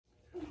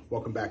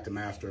Welcome back to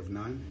Master of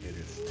None. It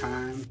is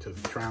time to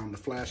try on the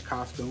Flash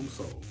costume,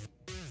 so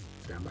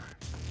stand by.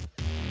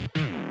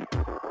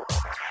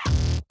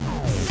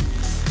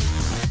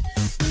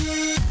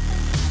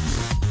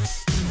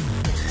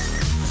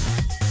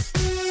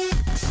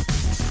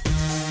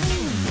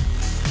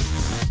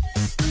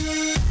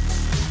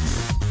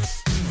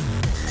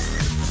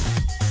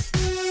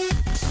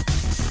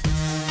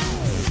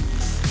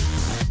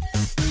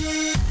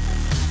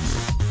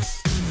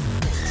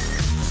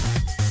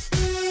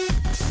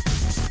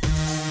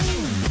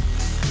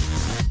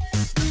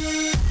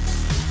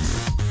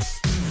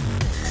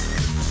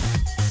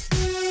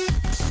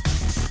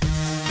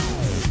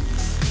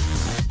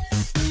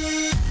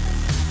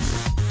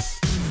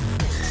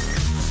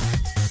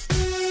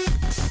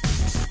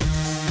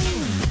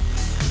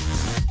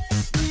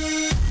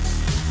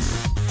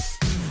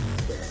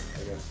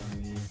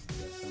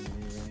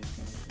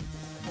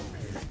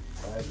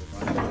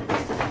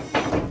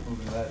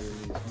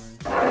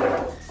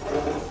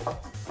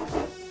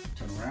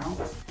 Turn around.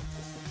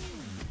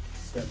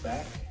 Step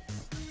back.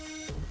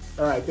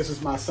 All right, this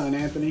is my son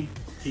Anthony.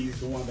 He's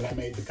the one that I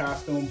made the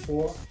costume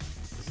for.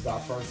 This is our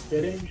first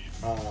fitting.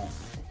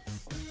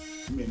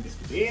 Me and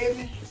Mr.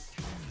 Baby.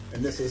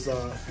 And this is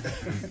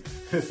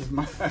this is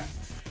my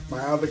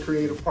other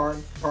creative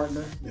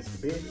partner,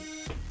 Mr. Baby.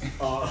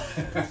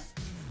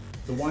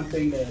 The one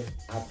thing that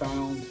I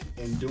found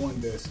in doing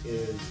this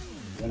is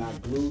when I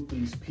glued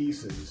these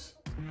pieces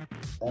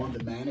on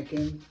the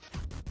mannequin,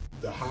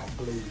 the hot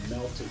glue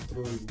melted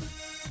through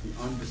the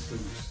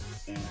undersuits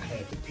and I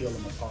had to peel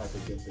them apart to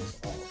get this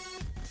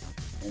off.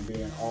 And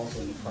then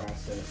also in the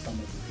process, some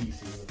of the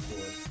pieces, of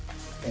course,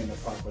 came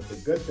apart. But the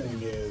good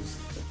thing is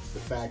the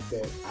fact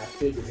that I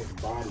figured his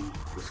body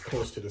was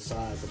close to the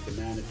size of the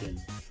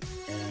mannequin,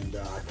 and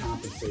I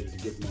compensated to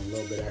give him a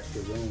little bit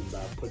extra room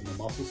by putting a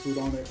muscle suit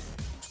on it.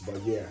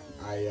 But yeah,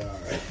 I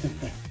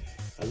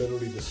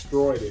literally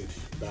destroyed it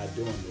by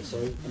doing this. So,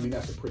 I mean,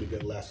 that's a pretty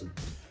good lesson.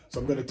 So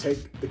I'm gonna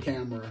take the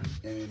camera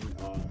and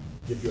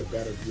give you a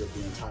better view of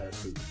the entire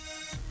suit.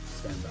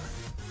 Stand by.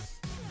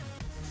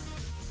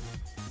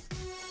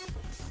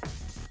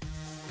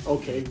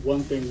 Okay,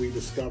 one thing we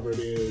discovered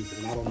is,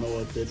 and I don't know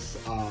if it's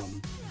I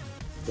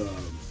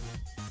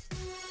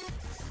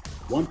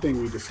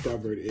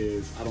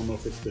don't know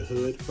if it's the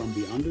hood from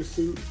the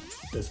undersuit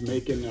that's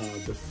making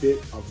the fit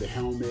of the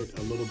helmet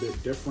a little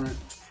bit different.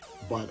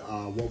 But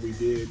what we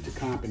did to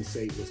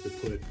compensate was to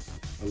put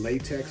a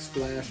latex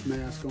Flash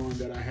mask on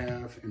that I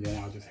have, and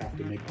then I'll just have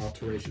to make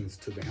alterations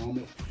to the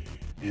helmet.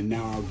 And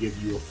now I'll give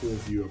you a full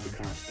view of the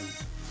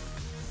costume.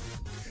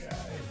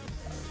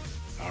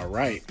 All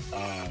right,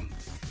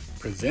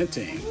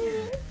 presenting.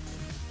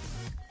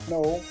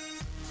 No.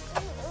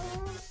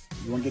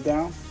 You wanna get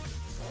down?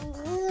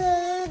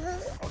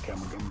 Okay, I'm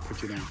gonna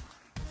put you down.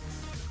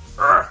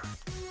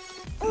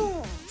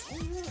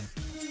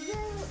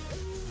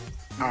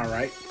 All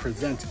right,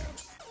 presenting.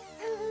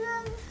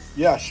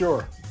 Yeah,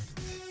 sure.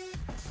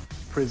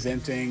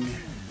 Presenting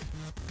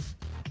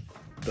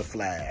the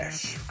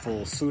Flash.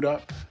 Full suit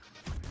up.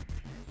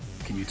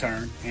 Can you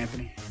turn,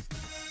 Anthony?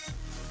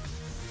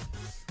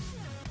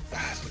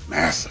 That's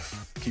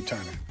massive. Keep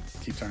turning.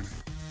 Keep turning.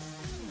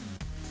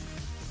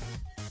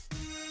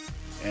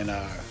 And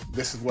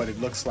this is what it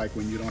looks like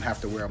when you don't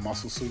have to wear a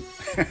muscle suit.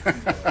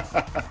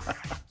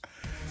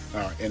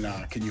 And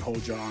can you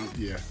hold your arm?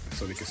 Yeah,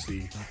 so they can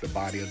see the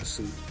body of the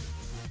suit.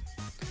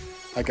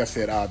 Like I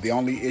said, the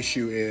only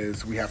issue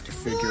is we have to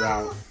figure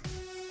out.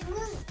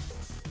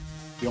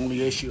 The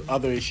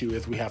other issue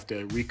is we have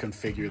to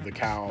reconfigure the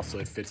cowl so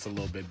it fits a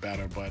little bit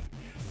better. But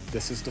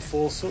this is the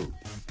full suit.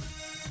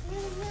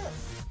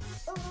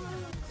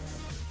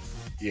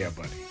 Yeah,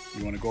 buddy.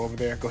 You want to go over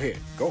there? Go ahead.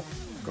 Go.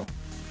 Go.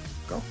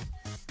 Go.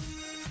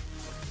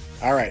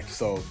 All right.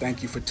 So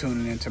thank you for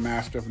tuning in to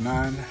Master of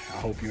None. I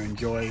hope you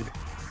enjoyed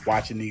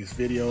watching these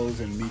videos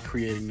and me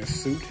creating this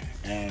suit.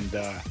 And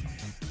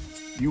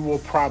you will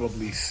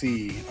probably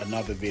see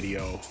another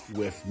video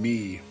with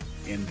me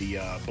in the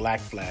Black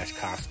Flash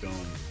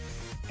costume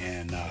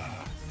and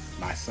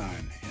my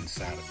son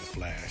inside of the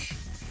Flash.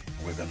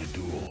 And we're gonna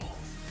duel.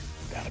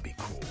 That'll be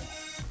cool.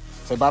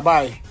 So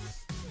bye-bye.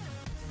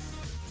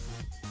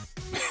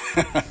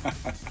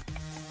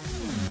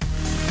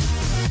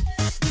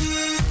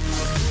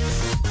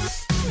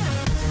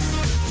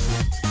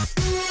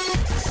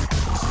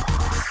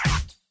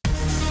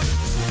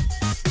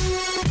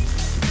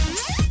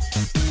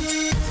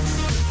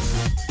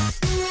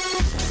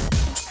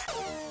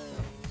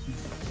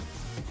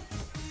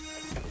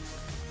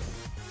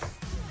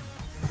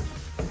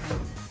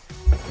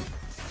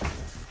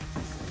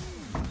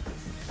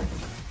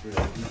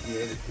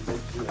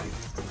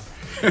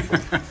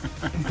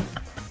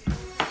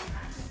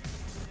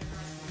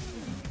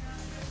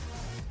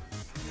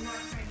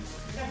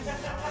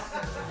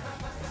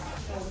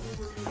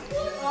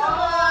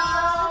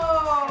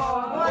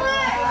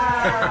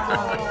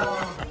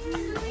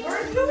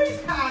 Where's Louis'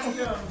 costume?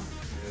 He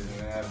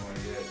doesn't have one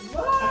yet.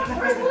 Look,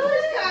 where's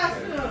Louis'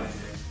 costume?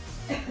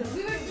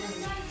 We were just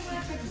talking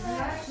about the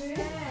Flash.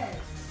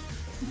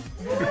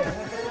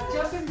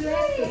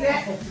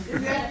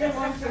 Is that the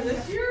one for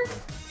this year?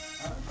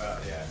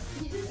 Yeah.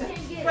 You just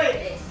can't get Wait.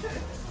 it.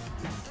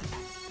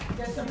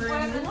 That's a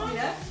brand new one?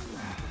 Yes.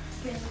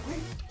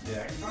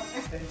 Yeah.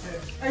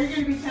 Are you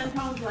going to be 10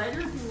 pounds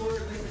lighter if you wore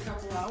it like a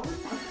couple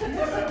hours?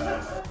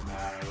 Nah,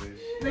 I wish.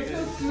 Like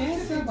those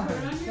suits that you put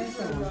on you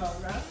for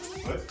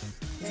wrestling? What?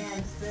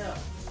 Stand still.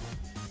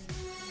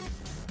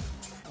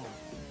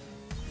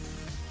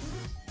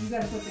 You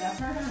gotta put that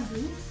part on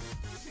too?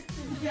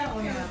 Yeah,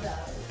 well, yeah.